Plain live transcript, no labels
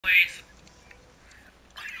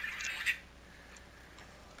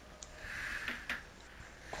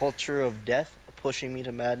culture of death pushing me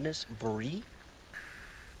to madness. Bree?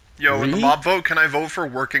 Yo, in the Bree? mob vote, can I vote for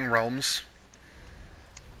Working Realms?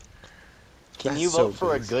 Can That's you so vote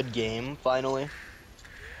for a big. good game, finally?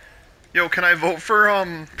 Yo, can I vote for,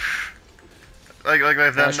 like them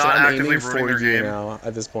Ashton, not I'm actively aiming ruining for their you game? now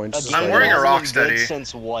at this point. A Just game I'm so wearing you a that know. hasn't been good Rocksteady.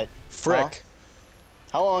 since what? Frick. Huh?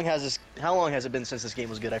 How long has it been since this game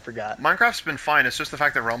was good? I forgot. Minecraft's been fine, it's just the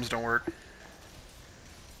fact that realms don't work.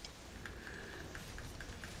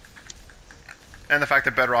 And the fact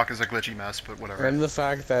that Bedrock is a glitchy mess, but whatever. And the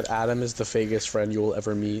fact that Adam is the fakest friend you will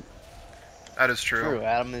ever meet. That is true. True,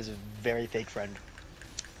 Adam is a very fake friend.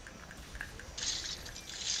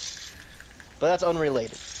 But that's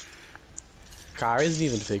unrelated. Kai isn't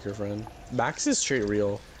even a faker friend. Max is straight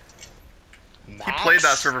real. Max? He played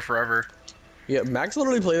that server forever. Yeah, Max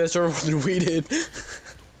literally played that server more than we did.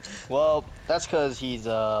 Well, that's because he's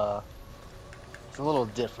a little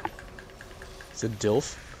different. It's a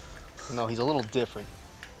DILF? No, he's a little different.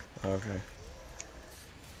 Okay.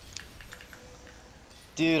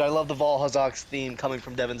 Dude, I love the Valhazox theme coming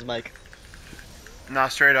from Devin's mic. Nah,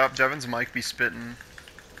 straight up, Devin's mic be spittin'.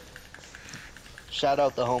 Shout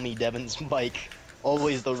out the homie Devin's mic.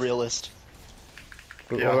 Always the realist.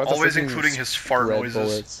 Yeah, What about the always freaking including his fart red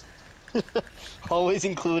noises. bullets? Always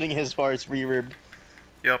including his farts reverb.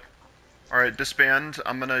 Yep. Alright, disband.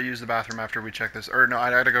 I'm gonna use the bathroom after we check this. Or no, I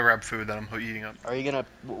gotta go grab food that I'm eating up. Are you gonna?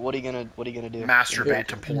 What are you gonna do? Masturbate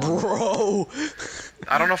to porn. Bro!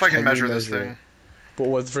 I don't know if I can you measure this measure thing. it? But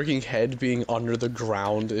with freaking head being under the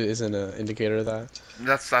ground isn't an indicator of that.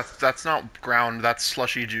 That's not ground, that's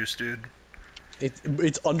slushy juice, dude.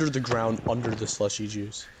 It's under the ground, under the slushy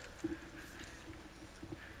juice.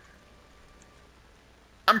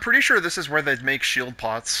 I'm pretty sure this is where they make shield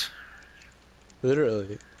pots.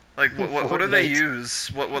 Literally. Like what do they Fortnite. use?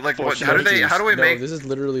 What how do Syrup they juice. how do we No, make this is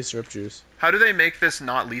literally syrup juice. how do they make this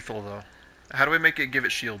not lethal though? How do we make it give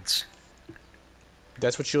it shields?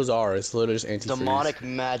 That's what shields are. It's literally just anti-freeze. Demonic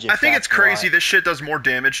magic. I think it's that's crazy why. this shit does more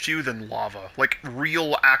damage to you than lava. Like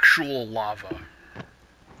real actual lava.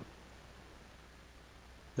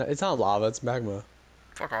 No, it's not lava. It's magma.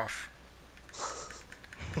 Fuck off.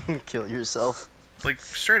 Kill yourself. Like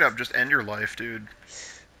straight up just end your life, dude.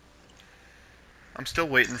 I'm still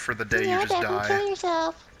waiting for the day you just die. Kill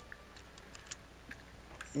yourself.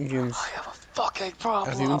 Gims, I have a fucking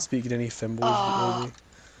have you been problem. speaking to any femboys lately?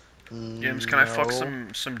 Gims, can I fuck No.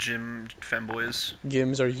 some gym femboys?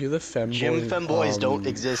 Gims, are you the femboy? Gym femboys don't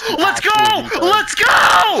exist. you Let's go! actual retard. Let's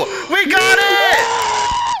go! We got it!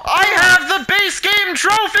 I have the base game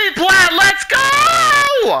trophy plat! Let's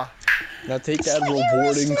go! Now take that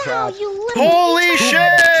rewarding crap. Holy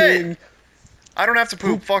shit! King. I don't have to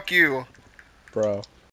poop, fuck you. Bro.